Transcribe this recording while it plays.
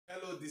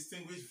Hello,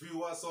 distinguished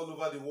viewers all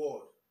over the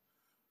world.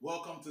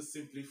 Welcome to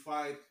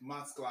Simplified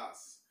Maths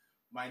class.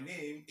 My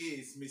name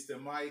is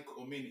Mr. Mike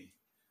Omini,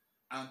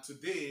 and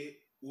today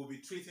we'll be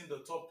treating the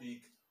topic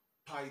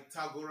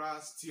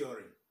Pythagoras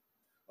theorem.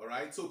 All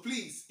right, so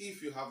please,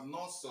 if you have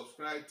not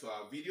subscribed to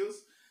our videos,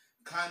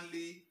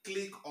 kindly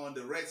click on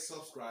the red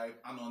subscribe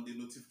and on the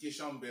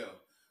notification bell,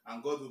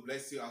 and God will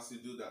bless you as you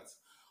do that.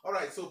 All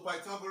right, so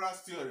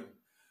Pythagoras theorem.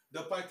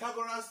 The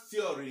Pythagoras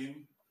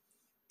theorem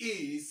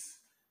is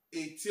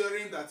a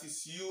theorem that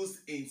is used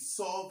in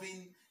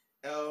solving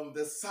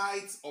the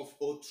sides of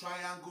a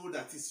triangle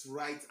that is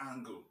right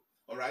angle.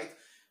 All right.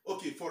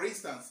 Okay, for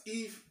instance,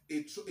 if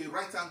a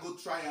right angle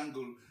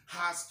triangle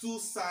has two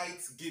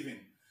sides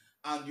given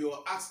and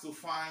you're asked to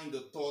find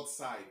the third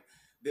side,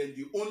 then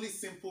the only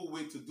simple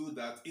way to do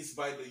that is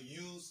by the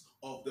use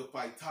of the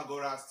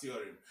Pythagoras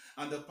theorem.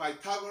 And the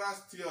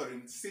Pythagoras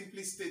theorem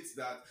simply states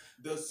that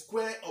the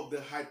square of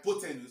the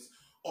hypotenuse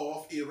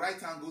of a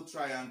right angle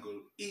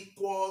triangle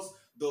equals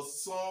the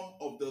sum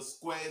of the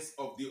squares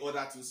of the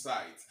other two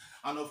sides.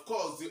 And of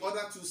course, the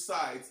other two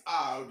sides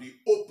are the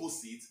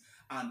opposite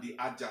and the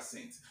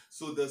adjacent.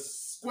 So the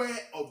square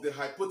of the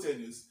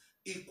hypotenuse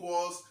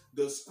equals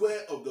the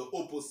square of the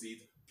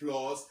opposite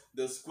plus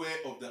the square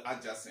of the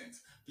adjacent.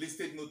 Please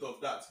take note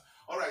of that.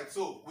 All right,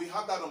 so we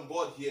have that on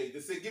board here. They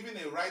say given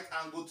a right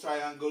angle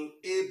triangle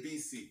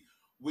ABC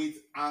with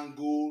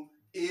angle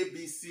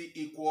ABC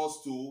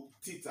equals to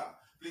theta.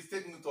 Please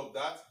take note of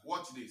that.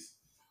 Watch this.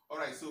 All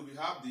right, so we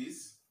have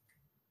this.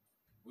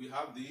 We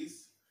have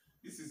this.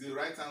 This is a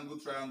right angle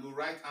triangle,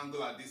 right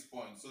angle at this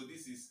point. So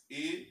this is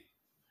A,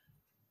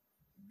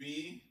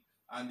 B,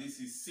 and this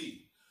is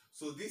C.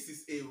 So this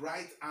is a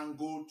right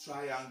angle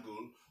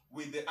triangle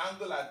with the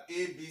angle at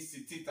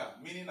ABC theta,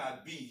 meaning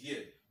at B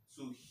here.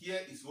 So here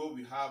is where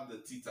we have the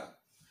theta.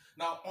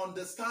 Now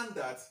understand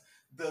that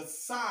the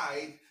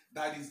side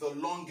that is the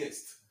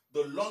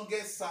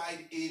longest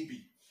side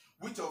AB,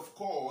 which of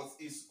course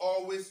is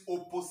always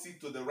opposite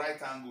to the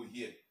right angle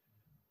here.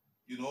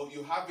 You know,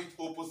 you have it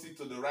opposite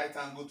to the right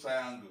angle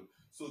triangle.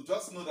 So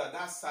just know that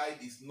that side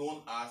is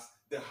known as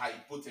the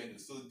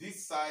hypotenuse. So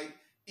this side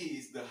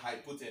is the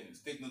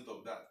hypotenuse. Take note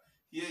of that.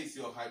 Here is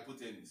your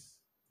hypotenuse.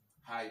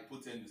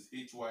 Hypotenuse,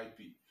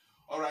 HYP.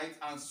 All right,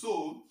 and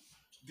so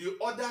the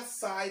other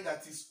side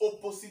that is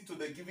opposite to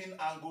the given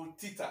angle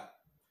theta,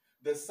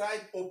 the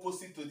side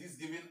opposite to this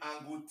given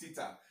angle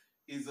theta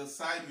is the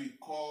side we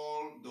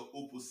call the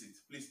opposite.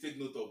 Please take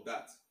note of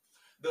that.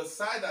 The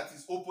side that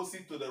is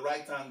opposite to the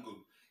right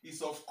angle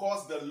is of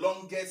course the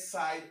longest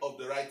side of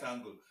the right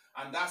angle,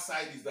 and that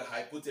side is the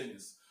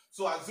hypotenuse.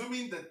 So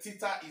assuming the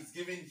theta is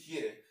given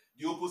here,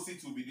 the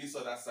opposite will be this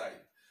other side.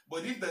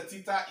 But if the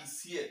theta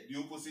is here, the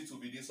opposite will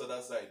be this other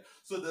side.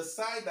 So the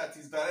side that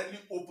is directly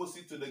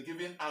opposite to the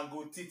given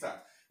angle theta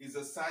is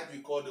the side we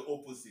call the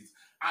opposite.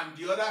 And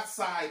the other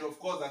side, of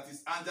course, that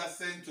is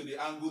adjacent to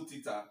the angle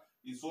theta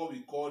is what we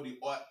call the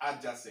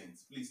adjacent.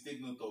 Please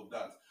take note of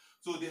that.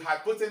 So the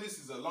hypotenuse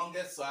is the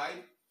longest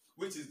side,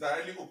 which is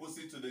directly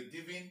opposite to the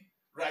given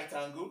right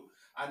angle.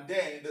 And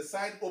then the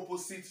side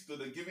opposite to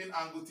the given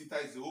angle theta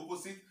is the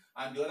opposite,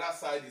 and the other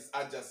side is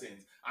adjacent.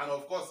 And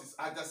of course, it's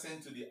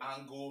adjacent to the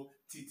angle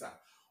theta.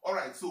 All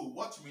right, so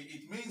watch me.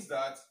 It means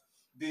that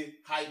the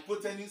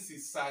hypotenuse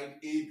is side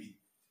AB.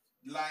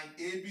 Line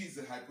AB is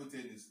the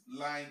hypotenuse.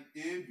 Line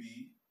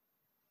AB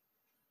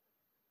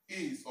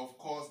is, of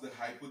course, the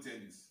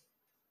hypotenuse.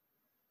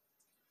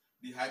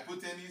 The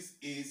hypotenuse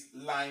is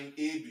line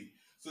AB.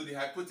 So the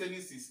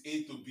hypotenuse is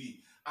A to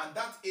B. And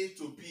that A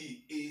to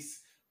B is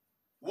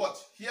what?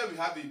 Here we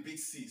have a big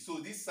C. So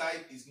this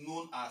side is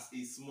known as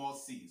a small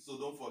c. So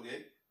don't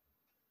forget,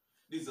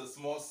 this is a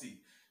small c.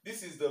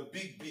 This is the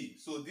big B.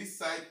 So this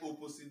side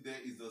opposite there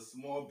is the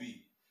small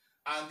b.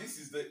 And this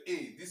is the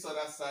A. This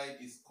other side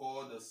is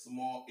called the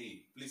small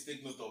a. Please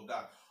take note of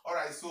that. All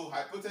right, so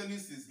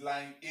hypotenuse is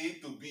line A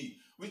to B,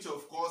 which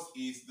of course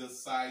is the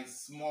side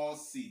small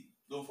c.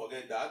 Don't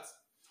forget that.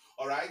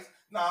 All right.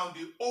 Now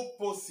the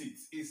opposite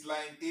is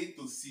line A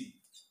to C.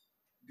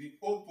 The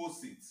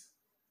opposite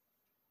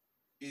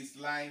is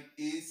line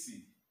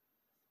AC.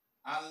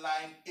 And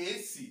line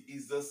AC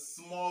is the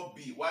small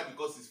b. Why?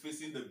 Because it's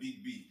facing the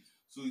big B.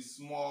 So it's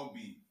small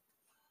b.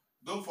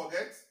 Don't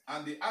forget,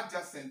 and the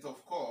adjacent,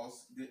 of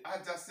course, the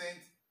adjacent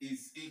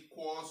is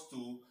equals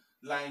to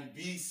line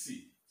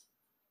BC.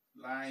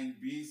 Line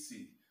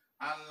BC.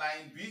 And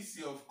line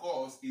BC, of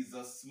course, is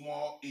a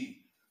small a.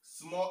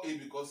 Small a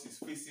because it's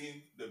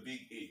facing the big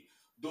A.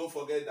 Don't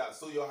forget that.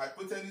 So your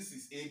hypotenuse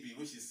is AB,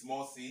 which is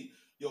small c.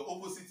 Your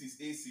opposite is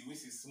AC,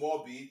 which is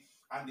small b.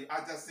 And the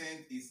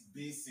adjacent is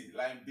BC,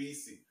 line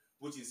BC,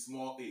 which is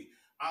small a.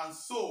 And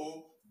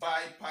so,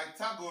 by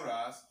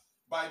Pythagoras,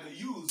 by the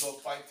use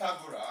of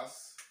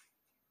Pythagoras,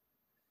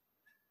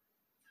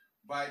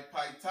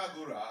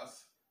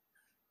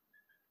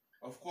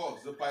 of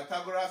course, the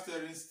Pythagoras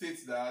theorem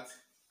states that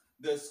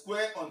the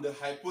square on the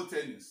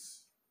hypotenuse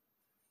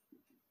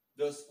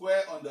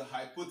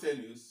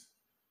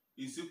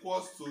is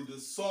equals to the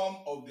sum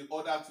of the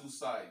other two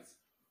sides,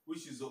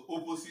 which is the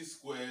opposite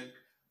squared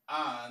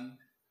and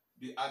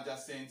the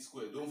adjacent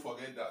square. Don't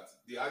forget that.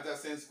 The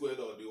adjacent squared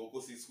or the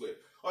opposite square.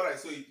 Alright,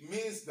 so it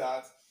means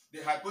that the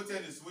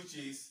hypotenuse, which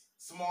is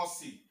small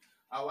c,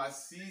 our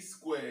c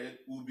squared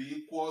will be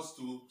equals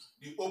to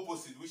the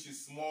opposite, which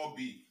is small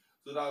b.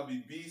 So that will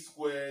be b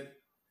squared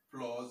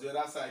plus the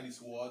other side is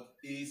what?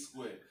 A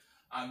squared.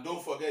 And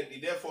don't forget,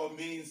 it therefore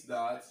means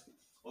that,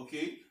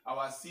 okay,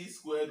 our c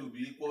squared will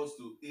be equals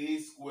to a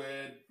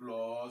squared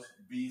plus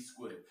b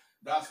squared.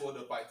 That's what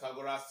the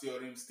Pythagoras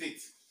theorem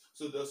states.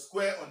 So the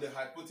square on the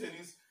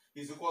hypotenuse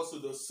is equals to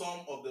the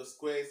sum of the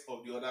squares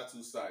of the other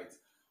two sides.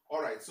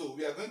 Alright, so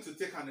we are going to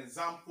take an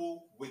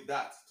example with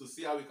that to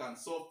see how we can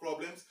solve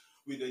problems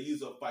with the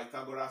use of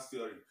Pythagoras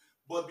theorem.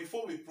 But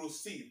before we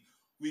proceed,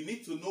 we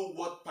need to know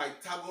what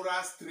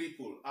Pythagoras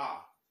triple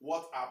are.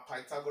 What are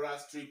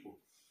Pythagoras triple?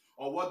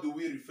 Or what do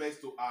we refer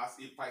to as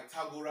a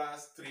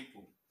Pythagoras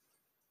triple?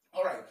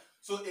 Alright,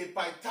 so a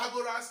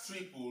Pythagoras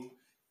triple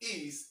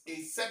is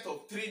a set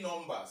of three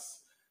numbers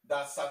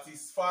that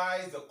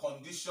satisfies the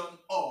condition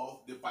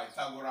of the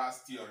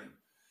Pythagoras theorem.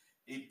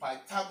 A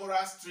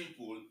Pythagoras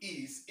triple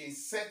is a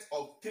set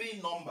of three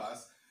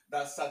numbers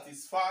that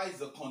satisfies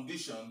the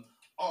condition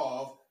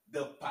of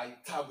the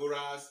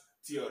Pythagoras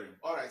theorem.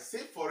 Alright, say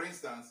for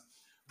instance,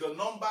 the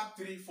number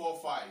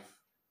 345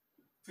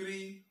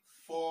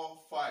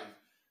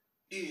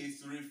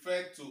 is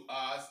referred to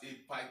as a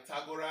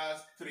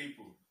Pythagoras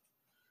triple.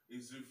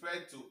 Is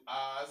referred to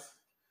as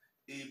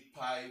a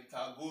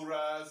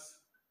Pythagoras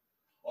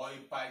or a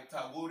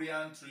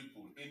Pythagorean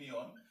triple.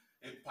 Anyone?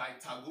 A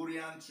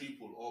Pythagorean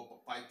triple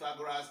or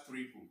Pythagoras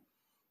triple.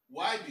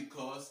 Why?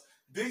 Because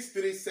these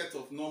three sets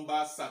of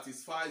numbers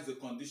satisfies the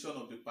condition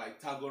of the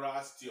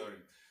Pythagoras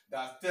theorem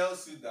that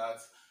tells you that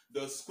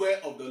the square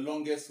of the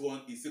longest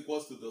one is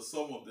equals to the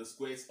sum of the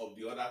squares of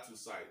the other two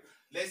sides.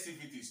 Let's see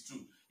if it is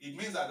true. It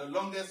means that the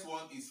longest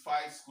one is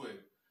 5 squared.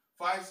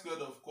 5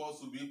 squared, of course,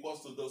 will be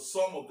equals to the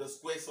sum of the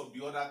squares of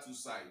the other two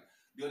sides.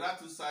 The other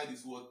two sides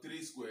is what?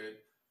 3 squared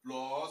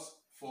plus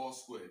 4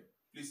 squared.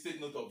 Please take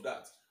note of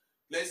that.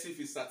 Let's see if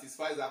it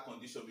satisfies that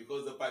condition,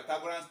 because the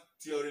Pythagorean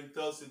theorem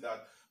tells you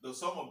that the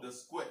sum of the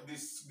square,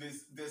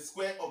 the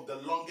square of the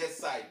longest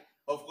side,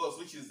 of course,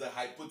 which is the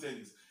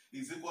hypotenuse,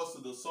 is equals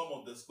to the sum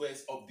of the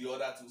squares of the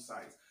other two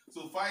sides.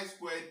 So 5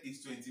 squared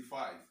is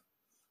 25.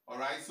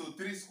 Alright, so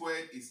 3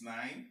 squared is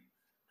 9.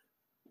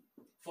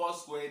 4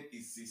 squared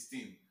is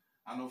 16.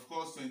 And of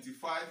course,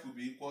 25 will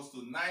be equals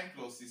to 9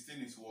 plus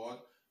 16 is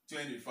what?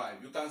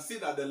 25. You can see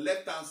that the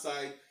left-hand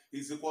side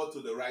is equal to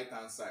the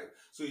right-hand side.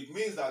 So it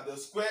means that the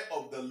square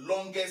of the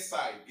longest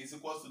side is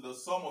equal to the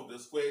sum of the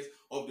squares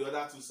of the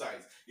other two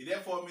sides. It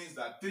therefore means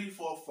that 3,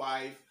 4,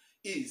 5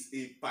 is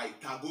a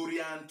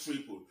Pythagorean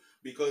triple,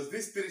 because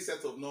these three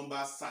sets of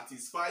numbers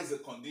satisfies the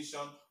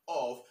condition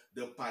of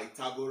the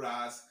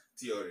Pythagoras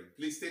theorem.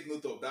 Please take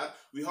note of that.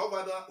 We have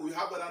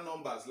other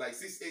numbers like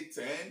 6, 8,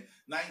 10,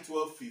 9,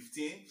 12,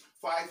 15,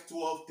 5,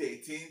 12,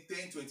 13,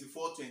 10,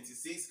 24,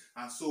 26,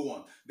 and so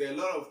on. There are a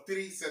lot of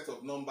three sets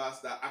of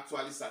numbers that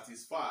actually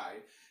satisfy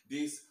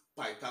this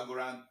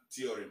Pythagorean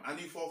theorem. And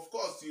if, of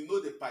course, you know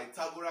the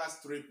Pythagoras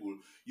triple,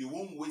 you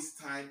won't waste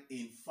time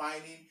in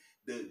finding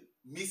the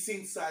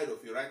missing side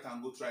of a right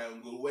angle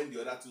triangle when the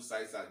other two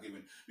sides are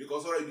given,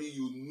 because already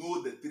you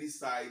know the three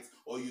sides,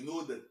 or you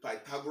know the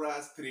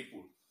Pythagoras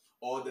triple,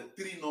 or the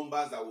three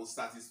numbers that will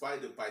satisfy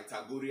the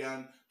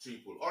Pythagorean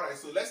triple. Alright,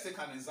 so let's take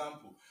an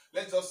example.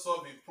 Let's just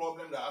solve a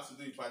problem that has to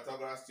do with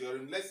Pythagoras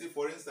theorem. Let's say,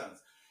 for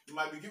instance, you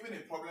might be given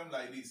a problem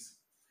like this.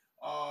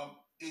 A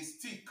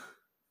stick,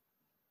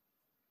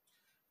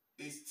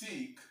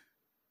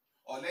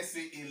 or let's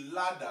say a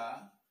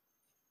ladder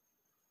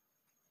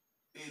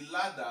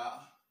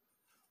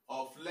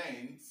of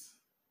length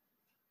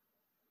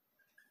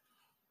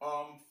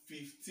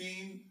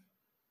 15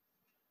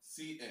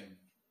 cm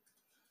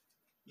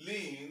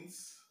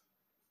leans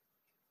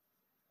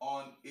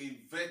on a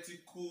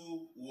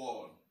vertical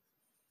wall.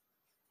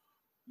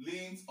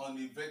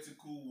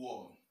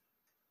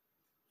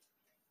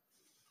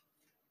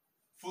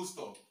 Full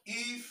stop.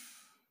 If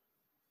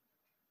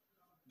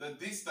the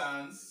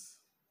distance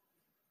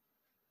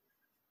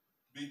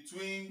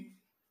between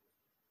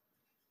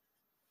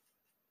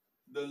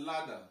the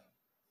ladder,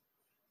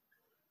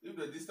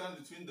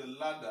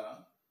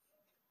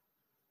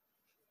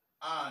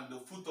 and the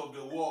foot of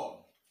the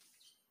wall,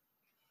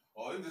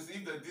 or if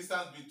the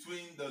distance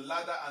between the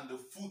ladder and the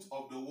foot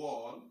of the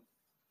wall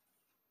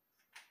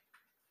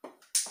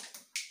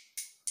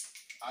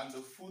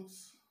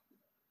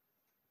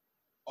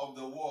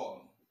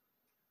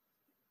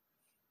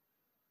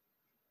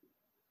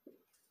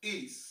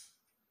is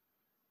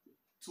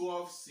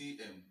 12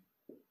 cm,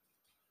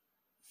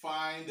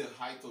 find the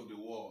height of the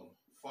wall.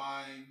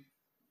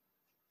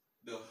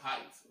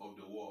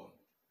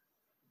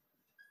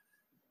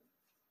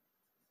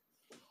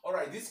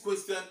 Alright, this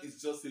question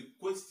is just a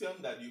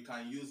question that you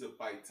can use the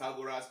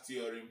Pythagoras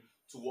theorem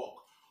to work.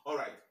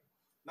 Alright,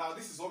 now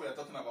this is what we are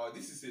talking about.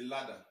 This is a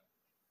ladder.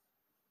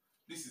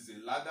 Let's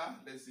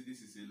see,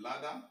 this is a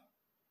ladder.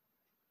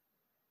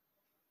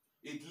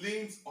 It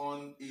leans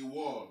on a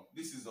wall.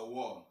 This is a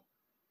wall.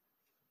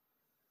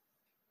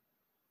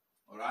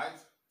 right?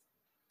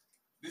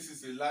 This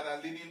is a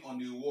ladder leaning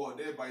on a wall.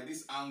 Thereby,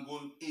 this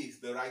angle is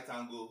the right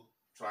angle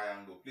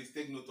triangle. Please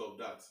take note of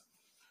that.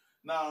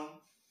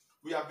 Now,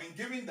 we have been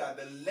given that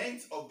the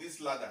length of this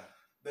ladder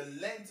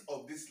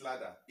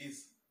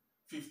is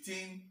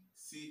 15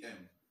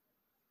 cm.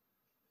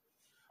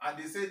 And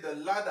they say the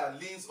ladder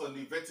leans on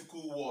the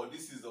vertical wall.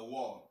 This is the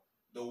wall.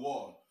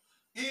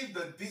 If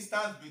the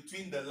distance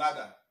between the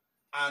ladder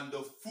and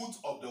the foot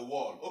of the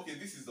wall, okay,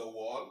 this is the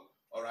wall,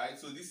 all right,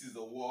 so this is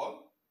the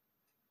wall.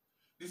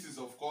 This is,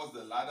 of course,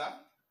 the ladder,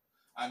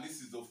 and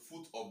this is the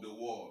foot of the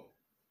wall.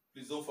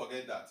 Please don't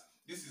forget that.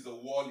 This is the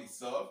wall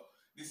itself,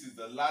 this is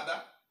the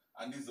ladder,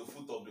 and this is the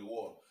foot of the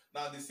wall.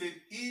 Now, they said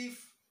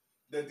if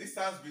the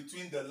distance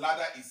between the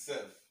ladder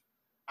itself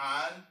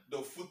and the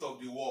foot of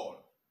the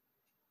wall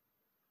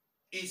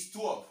is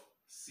 12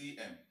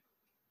 cm.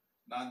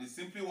 Now, they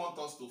simply want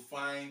us to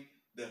find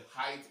the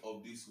height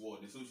of this wall.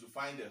 So we should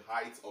find the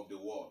height of the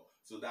wall.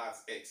 So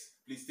that's x.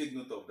 Please take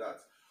note of that.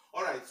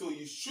 All right, so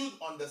you should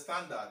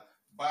understand that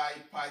by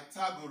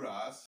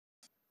Pythagoras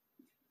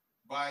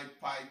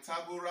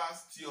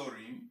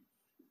theorem,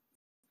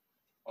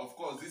 of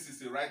course, this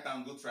is a right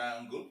angle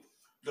triangle.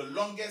 The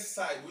longest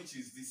side, which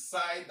is the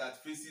side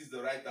that faces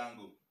the right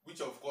angle,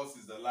 which of course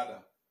is the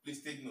ladder.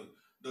 Please take note.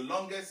 The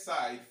longest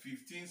side,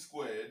 15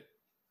 squared,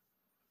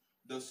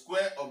 the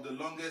square of the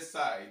longest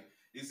side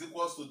is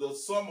equals to the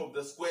sum of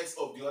the squares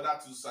of the other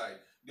two sides.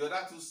 The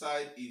other two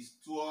sides is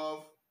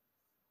 12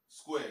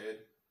 squared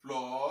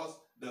plus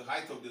the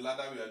height of the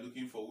ladder we are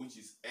looking for, which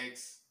is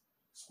x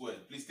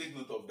squared. Please take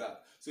note of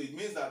that. So it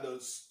means that the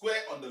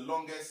square on the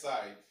longest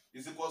side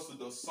is equals to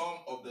the sum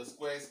of the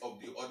squares of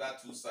the other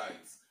two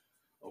sides.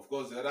 Of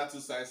course, the other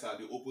two sides are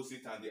the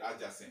opposite and the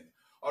adjacent.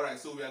 All right,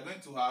 so we are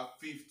going to have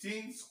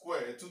 15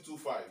 squared,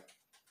 225.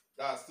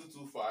 That's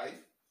 225.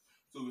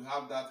 So we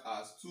have that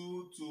as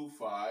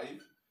 225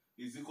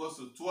 is equals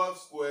to 12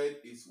 squared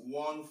is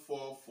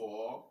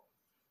 144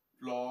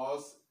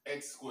 plus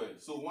x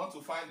squared. So we want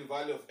to find the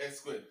value of x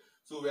squared.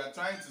 So we are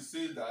trying to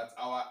say that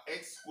our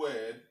x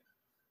squared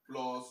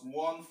plus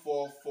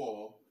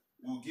 144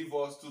 will give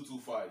us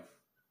 225.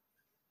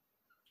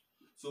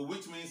 So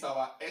which means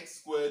our x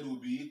squared will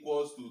be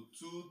equals to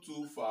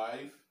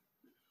 225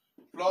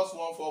 plus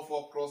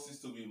 144 crosses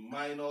to be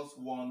minus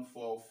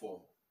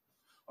 144.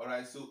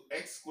 Alright, so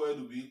x squared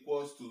will be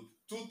equals to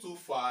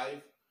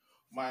 225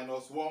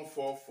 minus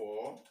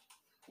 144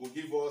 will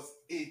give us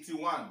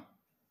 81.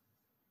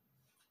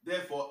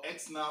 Therefore,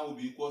 x now will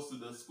be equals to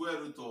the square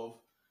root of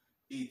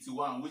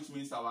 81, which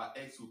means our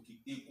x will be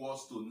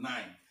equals to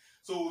 9.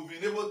 So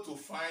we've been able to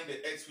find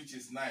the x, which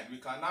is 9. We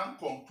can now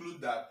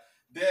conclude that,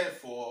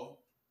 therefore,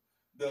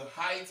 the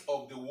height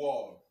of the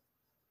wall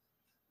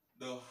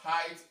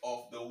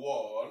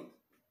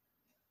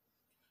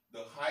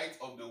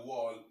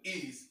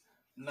is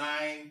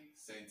 9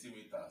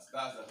 centimeters.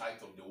 That's the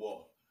height of the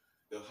wall.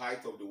 The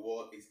height of the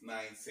wall is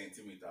 9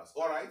 centimeters.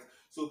 All right,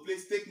 so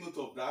please take note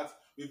of that.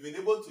 We've been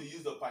able to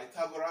use the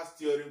Pythagoras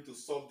theorem to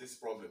solve this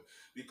problem,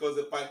 because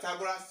the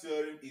Pythagoras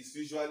theorem is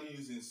usually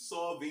used in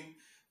solving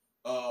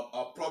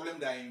a problem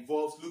that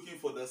involves looking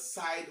for the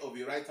side of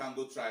a right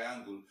angle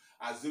triangle,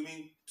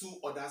 assuming two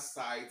other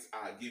sides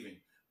are given.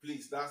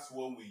 Please, that's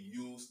when we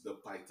use the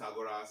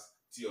Pythagoras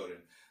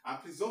theorem. And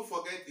please don't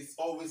forget, it's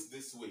always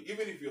this way.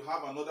 Even if you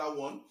have another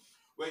one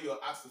where you're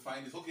asked to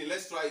find this. Okay,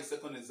 let's try a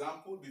second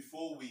example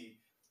before we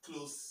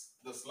close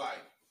the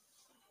slide.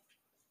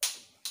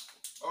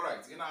 All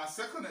right, in our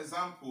second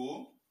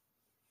example,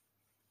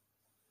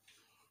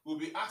 we'll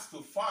be asked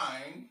to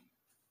find,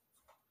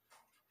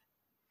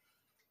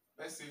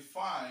 let's say,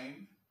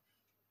 find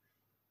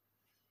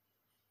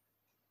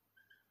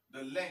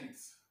the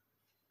length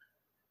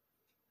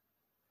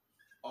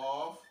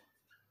of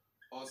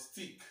a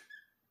stick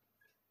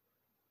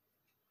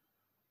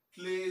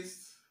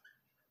placed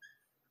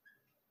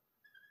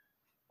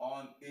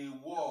on a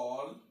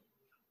wall,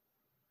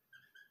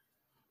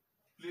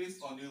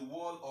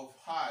 of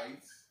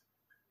height,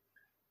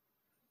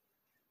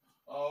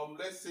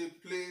 let's say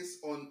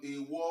placed on a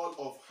wall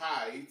of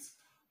height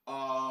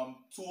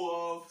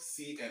 12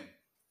 cm.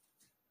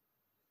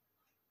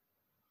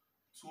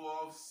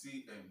 12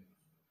 cm.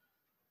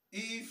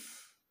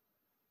 If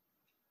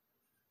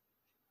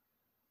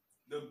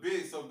the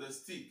base of the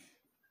stick,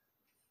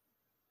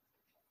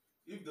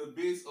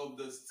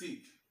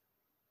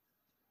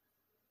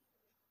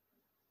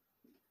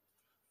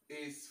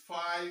 is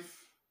 5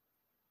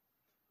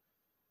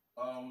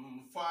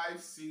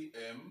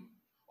 cm,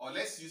 or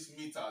let's use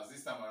meters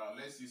this time around.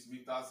 Let's use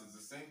meters, it's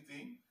the same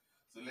thing.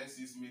 So let's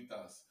use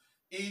meters.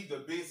 If the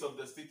base of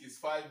the stick is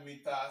 5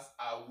 meters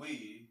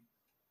away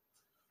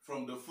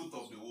from the foot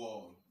of the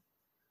wall,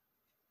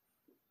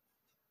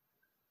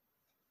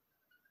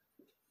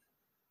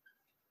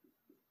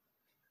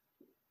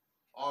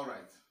 all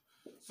right.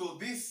 So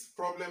this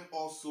problem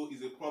also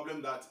is a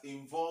problem that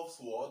involves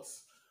what?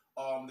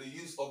 The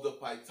use of the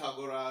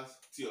Pythagoras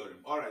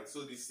theorem. All right.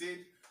 So they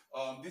said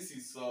this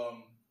is a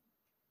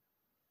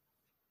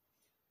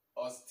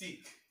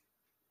stick.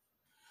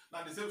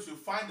 Now they say we should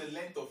find the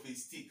length of a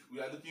stick. We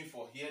are looking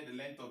for here the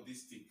length of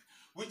this stick,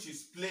 which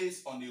is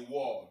placed on a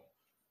wall.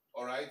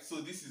 All right,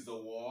 so this is the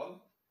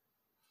wall,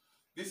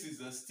 this is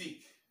the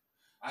stick,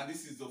 and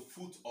this is the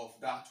foot of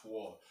that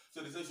wall.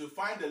 So they say we should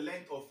find the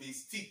length of a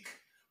stick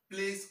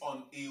placed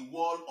on a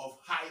wall of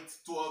height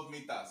 12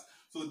 meters.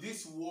 So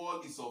this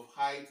wall is of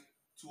height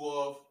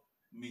 12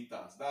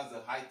 meters. That's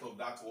the height of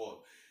that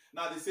wall.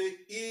 Now they say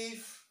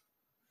if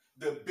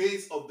the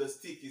base of the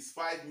stick is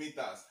 5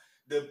 meters,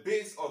 the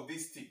base of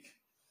this stick,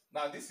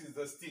 now this is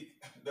the stick,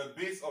 the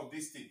base of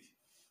this stick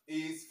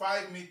is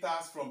 5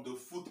 meters from the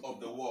foot of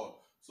the wall.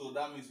 So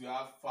that means we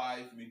have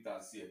 5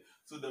 meters here.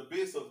 So the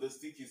base of the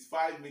stick is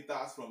 5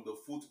 meters from the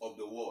foot of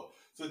the wall.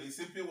 So they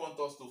simply want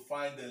us to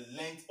find the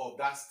length of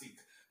that stick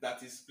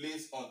that is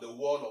placed on the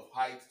wall of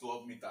height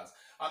 12 meters.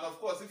 And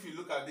of course, if you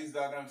look at this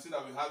diagram, see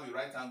that we have a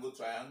right angle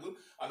triangle,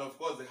 and of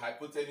course the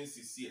hypotenuse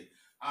is here.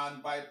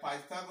 And by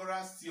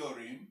Pythagoras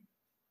theorem,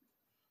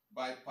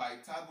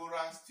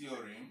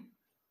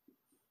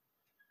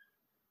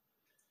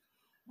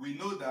 we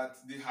know that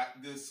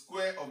the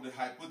square of the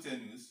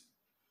hypotenuse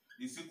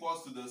is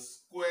equals to the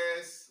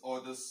squares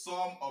or the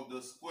sum of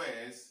the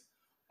squares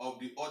of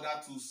the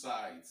other two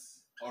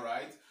sides. All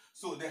right.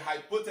 So the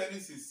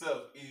hypotenuse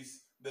itself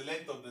is the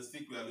length of the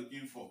stick we are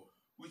looking for,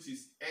 which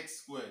is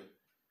x squared,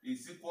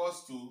 is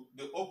equals to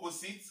the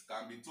opposite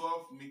can be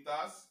 12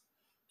 meters,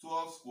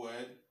 12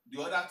 squared,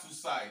 the other two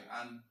sides,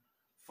 and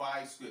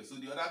 5 squared. So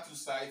the other two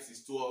sides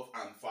is 12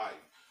 and 5.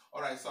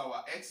 All right, so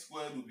our x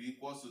squared will be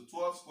equals to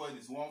 12 squared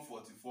is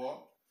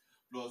 144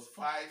 plus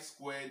 5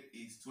 squared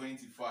is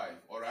 25.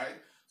 All right,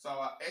 so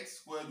our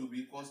x squared will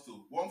be equals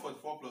to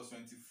 144 plus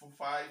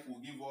 25 will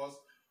give us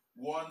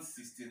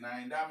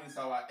 169. That means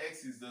our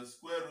x is the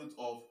square root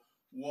of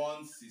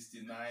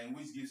 169,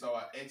 which gives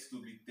our x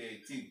to be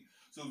 13.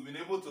 So we've been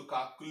able to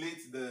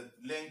calculate the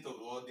length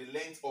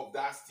of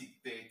that stick,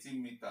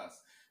 13 meters.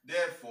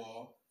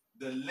 Therefore,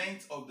 the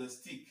length of the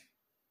stick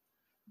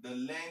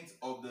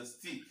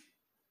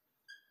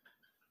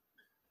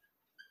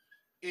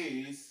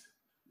is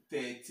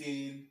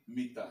 13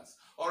 meters.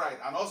 All right,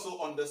 and also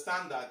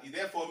understand that it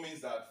therefore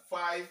means that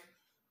 5,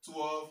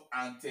 12,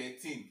 and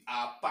 13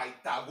 are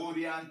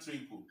Pythagorean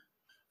triple.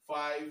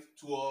 5,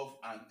 12,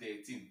 and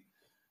 13.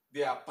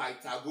 They are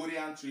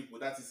Pythagorean triple.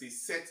 That is a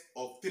set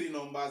of 3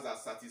 numbers that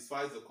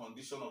satisfies the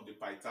condition of the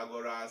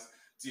Pythagoras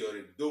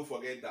theorem. Don't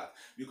forget that.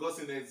 Because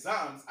in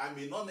exams, I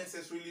may not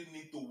necessarily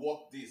need to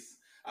work this,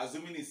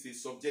 assuming it's a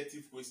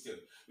subjective question.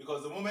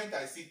 Because the moment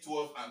I see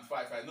 12 and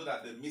 5, I know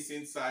that the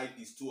missing side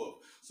is 12.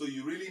 So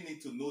you really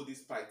need to know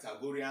this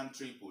Pythagorean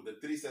triple, the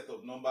 3 set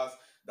of numbers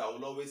that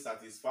will always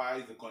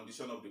satisfy the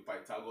condition of the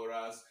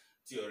Pythagoras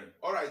theorem.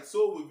 All right,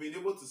 so we've been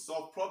able to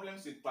solve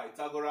problems with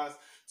Pythagoras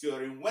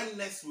theorem. When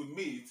next we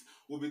meet,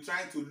 we'll be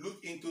trying to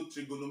look into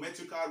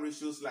trigonometrical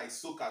ratios like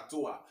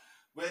SOHCAHTOA.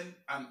 When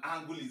an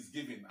angle is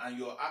given and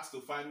you're asked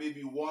to find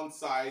maybe one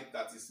side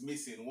that is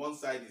missing, one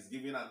side is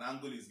given, an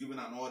angle is given,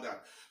 and all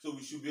that. So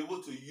we should be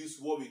able to use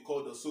what we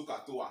call the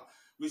SOHCAHTOA,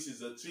 which is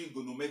the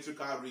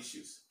trigonometrical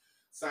ratios.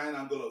 Sine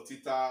angle of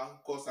theta,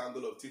 cos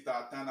angle of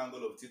theta, tan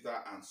angle of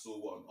theta, and so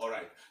on. All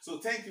right. So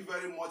thank you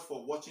very much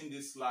for watching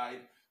this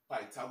slide,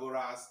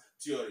 Pythagoras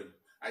theorem.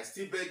 I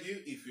still beg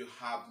you, if you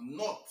have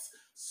not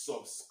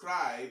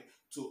subscribed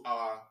to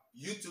our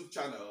YouTube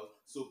channel,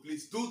 so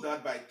please do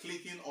that by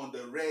clicking on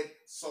the red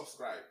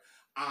subscribe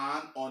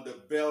and on the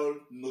bell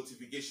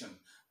notification,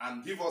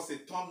 and give us a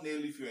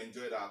thumbnail if you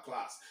enjoyed our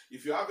class.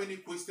 If you have any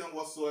question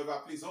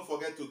whatsoever, please don't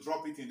forget to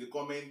drop it in the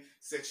comment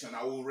section.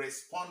 I will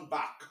respond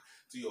back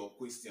to your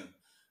question.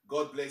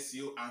 God bless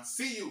you, and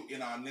see you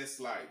in our next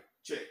slide.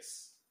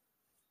 Cheers.